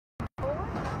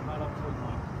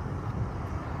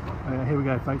Here we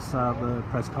go, folks. The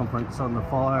press conference on the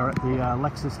fire at the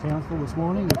Lexus Townsville this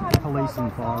morning with the police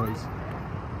inquiries.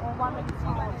 Or one at a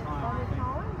time?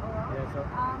 Yeah, so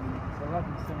right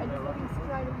in the centre there, right?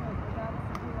 Straight ahead, regardless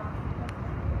of who asks the question.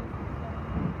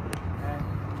 And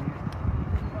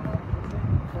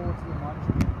forward to the mic,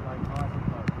 like nice and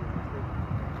close.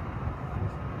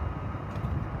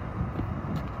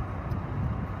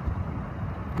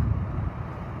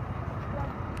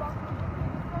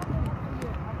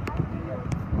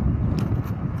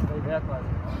 That was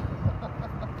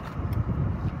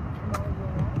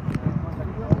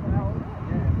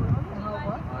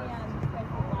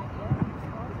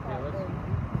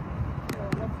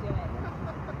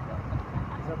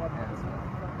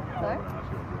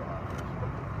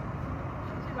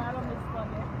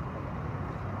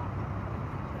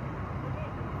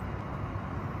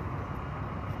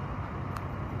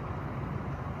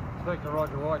Inspector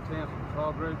Roger White, Townsville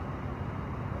Patrol Group.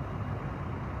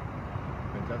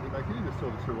 Fantastic, mate. Can you just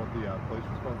talk us through what the police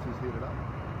response is here today?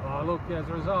 Look, as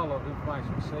a result of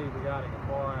information received regarding a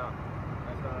fire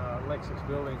at the Lexus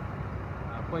building,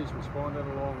 police responded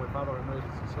along with other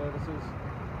emergency services.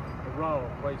 The role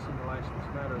of police in relation to this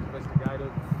matter is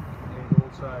investigative and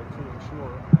also to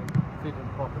ensure a fit and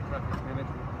proper traffic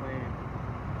management plan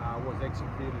was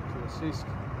executed to assist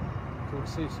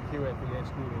QFES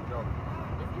do their job.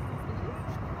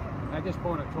 At this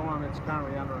point in time, it's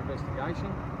currently under investigation.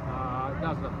 It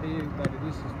doesn't appear that it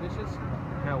is suspicious.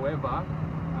 However,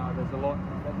 there's a lot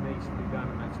that needs to be done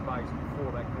in that space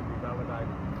before that can be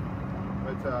validated.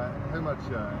 But how much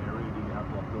area do you have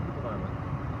blocked up at the moment?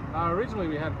 Originally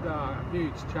we had a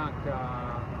huge chunk,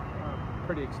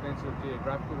 pretty extensive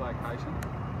geographical location,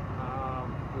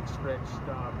 which stretched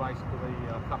basically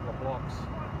a couple of blocks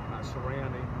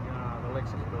surrounding the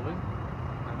Lexus building.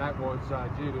 And that was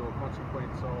due to a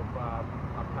consequence of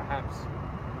perhaps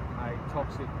a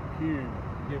toxic fume,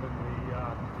 given the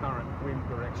current wind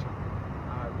direction.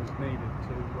 It was needed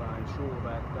to ensure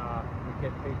that we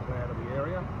kept people out of the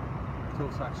area until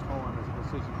such time as a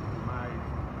decision can be made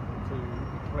to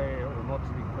declare or not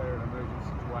to declare an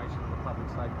emergency situation of the Public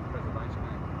Safety Preservation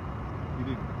Act. You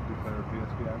didn't declare a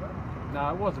PSP over?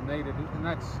 No, it wasn't needed, and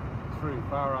that's through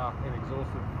thorough and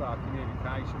exhaustive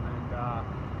communication and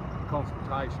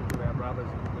consultation with our brothers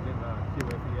within the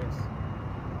QFES.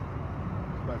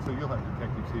 So you'll have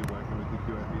detectives here working with the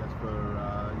QFES for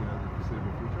the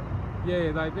foreseeable future?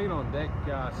 Yeah, they've been on deck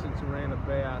since around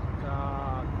about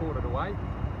 7:45,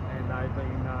 and they've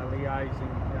been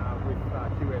liaising with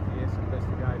QFES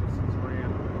investigators since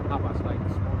around 8:30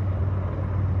 this morning.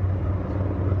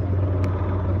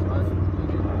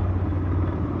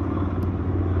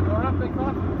 All right, big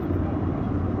fella.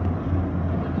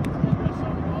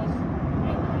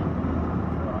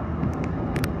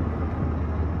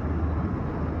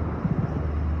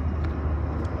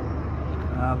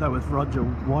 That was Roger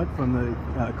White from the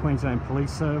Queensland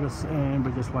Police Service, and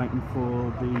we're just waiting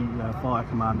for the fire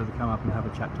commander to come up and have a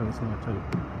chat to us now too.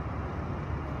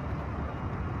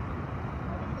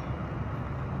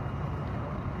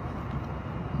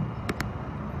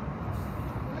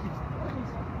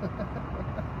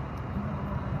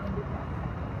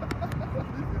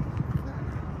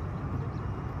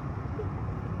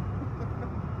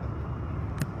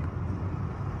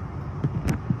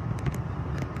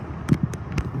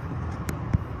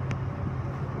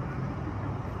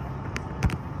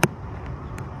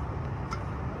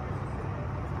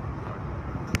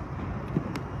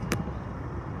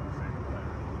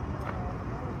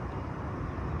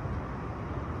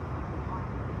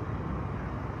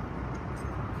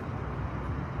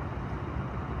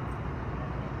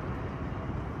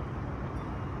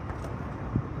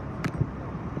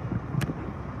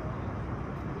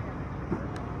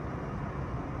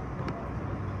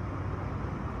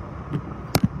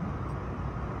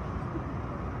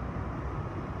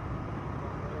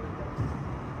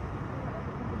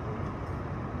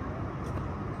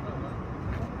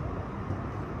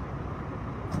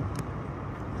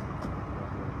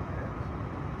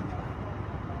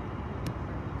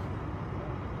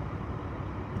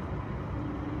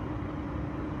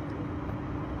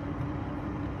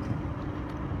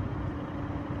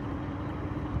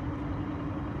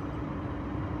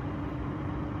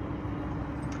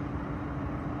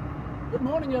 Good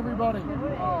morning, everybody.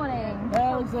 Good morning.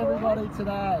 How is everybody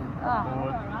today?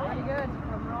 Oh, pretty good.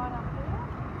 From right up there.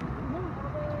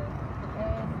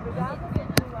 And regardless of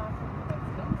who asks the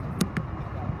question,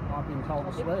 I've been told to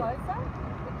a bit speak. closer.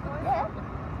 Yeah,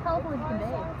 colourful as can be.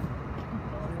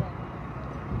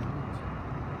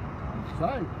 So,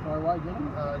 far away,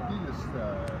 gentlemen. Can you just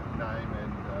name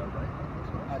and rank?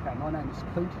 Okay, my name is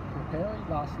Carney,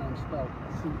 last name spelled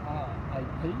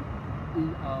C-R-A-P-E-R-I,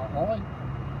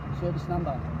 service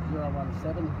number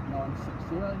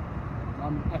 017960.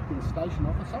 I'm an acting station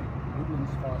officer,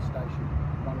 Woodlands Fire Station,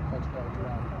 1 Cosgrove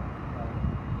Road.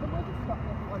 Can I just stop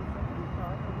there for 1 second,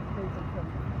 sorry? I'm just losing some.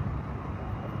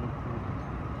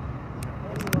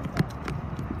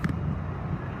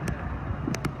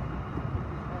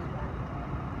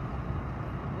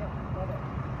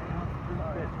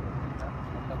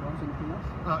 Anything else?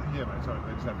 Yeah, mate, sorry,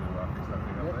 they just have to fix that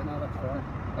thing up Yep, there. no, that's fine.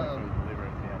 Yeah.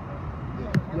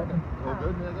 All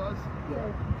good now, guys? Yeah.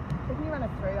 So can you run us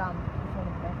through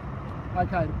performance there?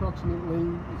 Okay, at approximately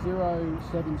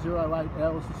 0708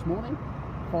 hours this morning,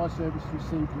 fire service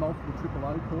received multiple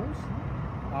O calls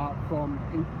from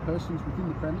persons within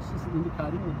the premises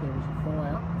indicating that there was a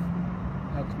fire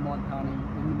at Carney,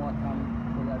 in the Carney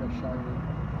Toyota showroom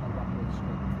on Buckworth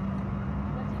Street.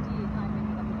 What did you find when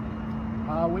you got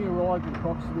there? We arrived at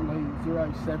approximately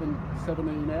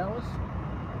 0717 hours.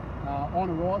 On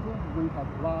arrival, we had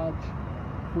large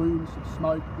plumes of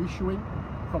smoke issuing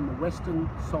from the western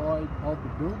side of the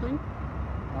building.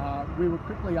 We were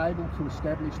quickly able to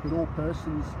establish that all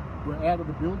persons were out of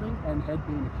the building and had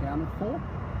been accounted for.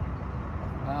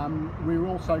 We were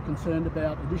also concerned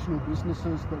about additional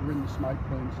businesses that were in the smoke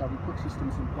plume, so we put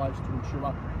systems in place to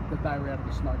ensure that they were out of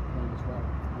the smoke plume as well.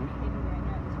 People were in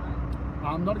there at the time?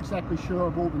 I'm not exactly sure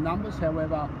of all the numbers,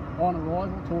 however, on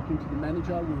arrival, talking to the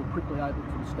manager, we were quickly able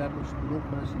to establish that all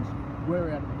persons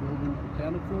were out of the building and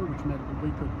accounted for, which meant that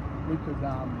we could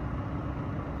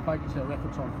focus our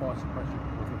efforts on fire suppression.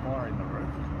 Was the fire in the roof?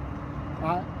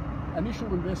 Initial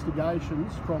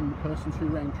investigations from the persons who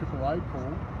rang O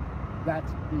call that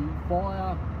the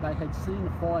fire, they had seen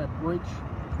a fire breach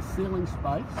the ceiling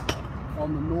space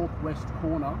on the northwest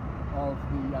corner of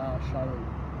the showroom.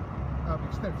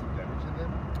 Extensive damage in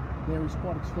there. There is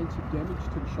quite extensive damage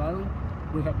to the showroom.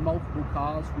 We have multiple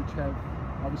cars which have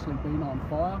obviously been on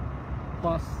fire,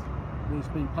 plus there's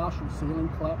been partial ceiling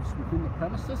collapse within the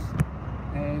premises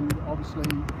and obviously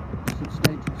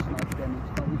substantial smoke damage,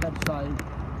 but we have saved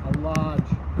a large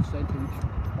percentage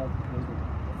of the building.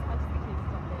 I just think you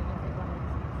stop there and everyone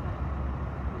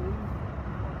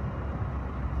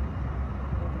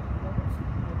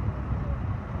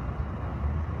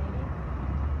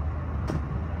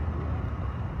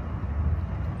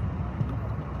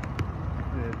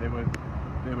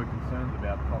There were concerns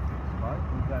about toxic smoke.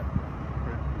 Was that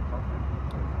proved to be toxic?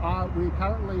 We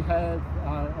currently have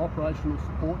an operational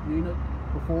support unit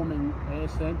performing air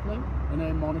sampling and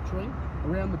air monitoring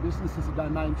around the businesses at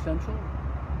Domain Central,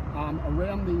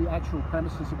 around the actual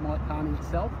premises of Carney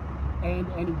itself, and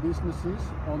any businesses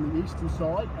on the eastern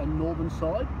side and northern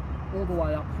side, all the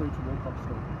way up through to Walcott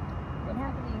Street. And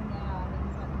happening now, I mean,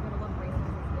 you've got a lot of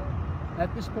resources there.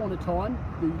 At this point in time,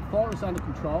 the fire is under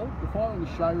control. The fire in the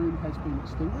showroom has been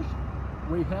extinguished.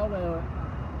 We, however,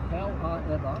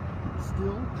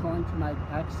 still trying to make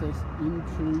access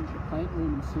into the plant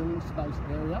room and ceiling space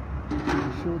area to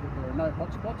ensure that there are no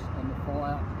hotspots and the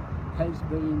fire has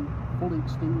been fully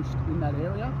extinguished in that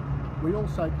area. We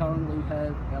also currently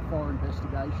have our fire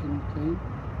investigation team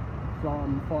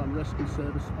from Fire and Rescue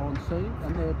Service on scene,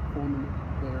 and they're performing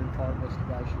their entire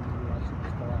investigation in relation to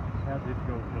this fire. How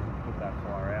difficult was it to put that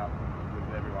fire out with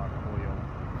everyone, all your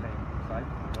team safe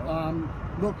as well?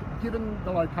 Look, given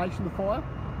the location of the fire,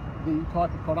 the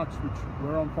type of products which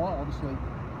were on fire, obviously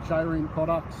showroom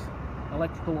products,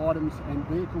 electrical items and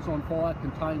vehicles on fire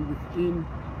contained within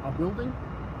a building.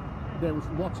 There was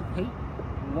lots of heat,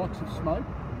 lots of smoke,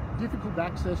 difficult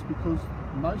access because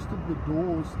most of the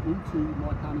doors into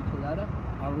Carney Toyota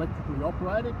are electrically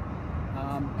operated.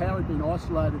 Power had been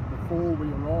isolated before we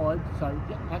arrived, so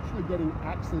actually getting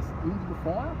access into the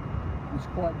fire was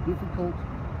quite difficult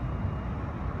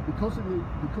because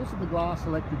of the glass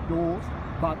electric doors,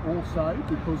 but also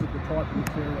because of the type of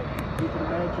material. You can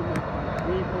imagine that a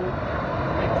vehicle,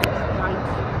 electric paint,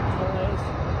 tyres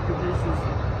produces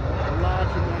a large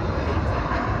amount of heat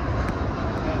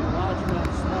and a large amount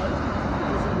of smoke.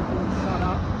 Because everything was shut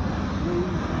up, we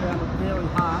found it very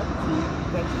hard to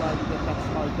ventilate and get that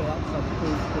smoke out, so we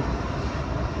could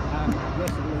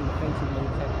aggressively and offensively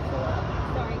attack the fire.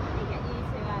 Sorry, can I get you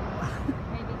to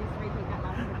maybe just repeat that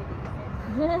last bit that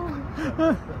you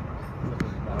said?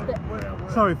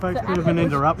 Sorry folks, bit of an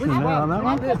interruption there on that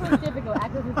one. Access was difficult,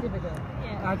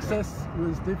 Yeah. Access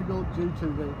was difficult due to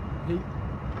the heat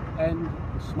and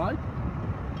the smoke.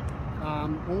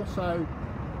 Also,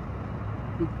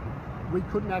 we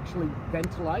couldn't actually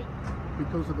ventilate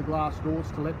because of the glass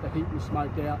doors to let the heat and the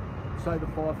smoke out, so the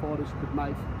firefighters could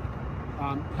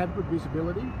have good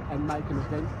visibility and make an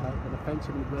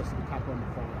offensive and aggressive attack on the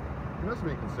fire. You must have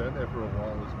been concerned there for a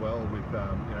while as well with,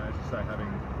 you know, as you say, having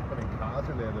cars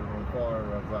in there that are on fire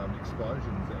of explosions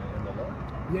and the like.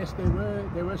 Yes,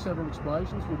 there were several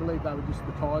explosions. We believe they were just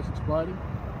the tyres exploding.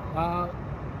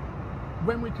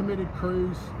 When we committed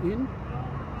crews in,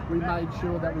 we made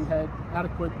sure that we had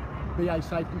adequate BA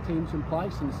safety teams in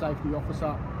place and a safety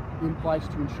officer in place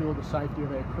to ensure the safety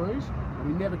of our crews.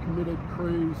 We never committed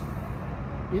crews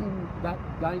in that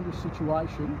dangerous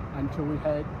situation until we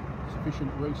had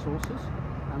sufficient resources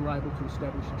and were able to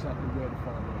establish exactly where the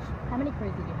fire was. How many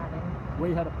crews did you have in?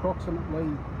 We had approximately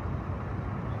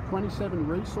 27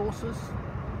 resources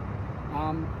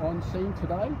on scene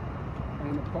today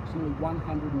and approximately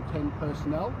 110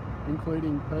 personnel,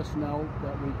 including personnel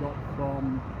that we got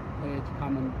from air to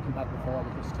come and combat the fire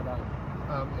with us today.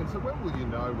 And so when will you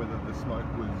know whether the smoke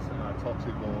was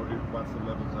toxic or if once the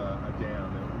levels are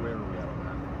down, where are we at on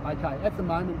that? Okay, at the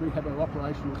moment we have our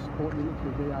operational support unit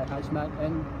through VA HAZMAT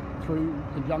and through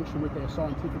conjunction with our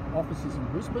scientific officers in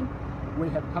Brisbane. We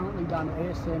have currently done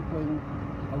air sampling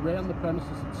around the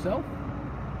premises itself.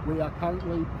 We are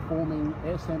currently performing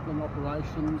air sampling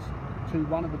operations to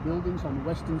one of the buildings on the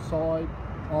western side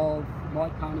of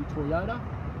Carney Toyota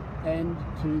and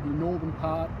to the northern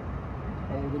part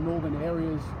or the northern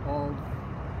areas of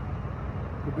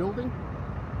the building.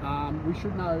 We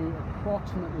should know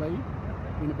approximately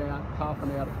in about half an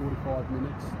hour to 45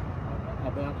 minutes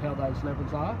about how those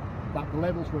levels are, but the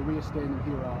levels where we are standing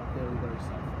here are very, very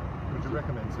safe. Would you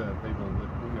recommend to people that,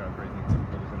 you know, breathing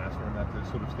difficulties and asthma and that to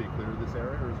sort of steer clear of this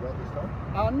area as well this time?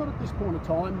 Not at this point of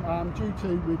time, due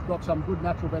to we've got some good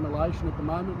natural ventilation at the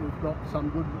moment. We've got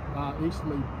some good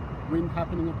easterly wind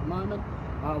happening at the moment,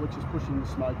 which is pushing the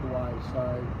smoke away.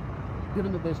 So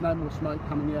given that there's no more smoke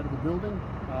coming out of the building,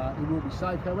 it will be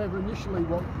safe. However, initially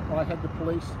what I had the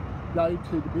police go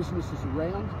to the businesses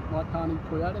around Carney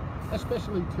Toyota,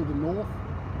 especially to the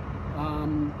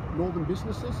northern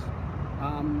businesses,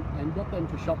 and got them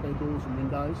to shut their doors and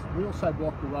windows. We also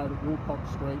blocked the road at Wilcox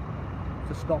Street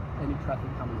to stop any traffic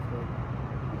coming through.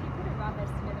 If you put a rough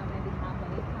estimate on maybe how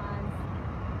many cars were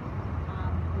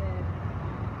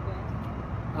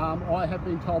burnt? I have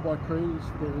been told by crews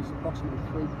there is approximately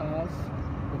 3 cars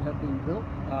that have been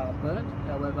burnt.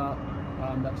 However,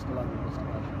 that's still under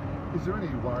investigation. Is there any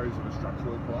worries of a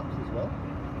structural collapse as well?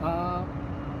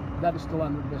 That is still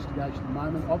under investigation at the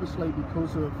moment. Obviously,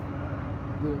 because of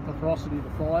the ferocity of the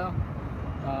fire,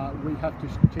 we have to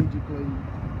strategically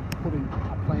put in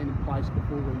a plan in place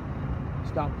before we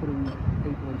start putting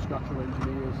people and structural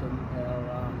engineers and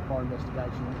our fire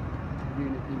investigation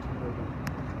unit into the building.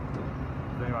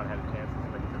 Has anyone had a chance to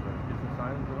speak to the business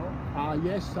owners at all?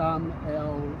 Yes, our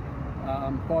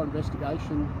fire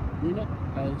investigation unit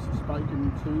has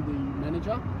spoken to the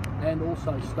manager and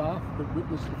also staff that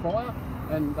witnessed the fire,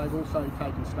 and they've also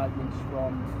taken statements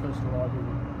from first arriving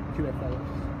QFES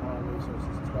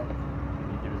resources as well. Can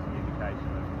you give us an indication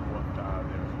of what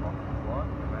their response was like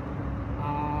in that?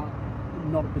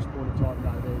 Not at this point in time,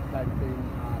 no. They've been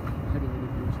having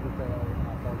interviews with our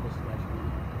fire investigation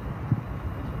unit.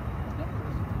 Yep.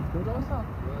 Good, guys?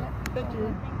 Thank you.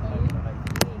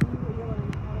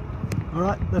 All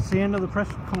right, that's the end of the press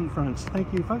conference.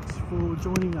 Thank you, folks, for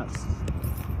joining us.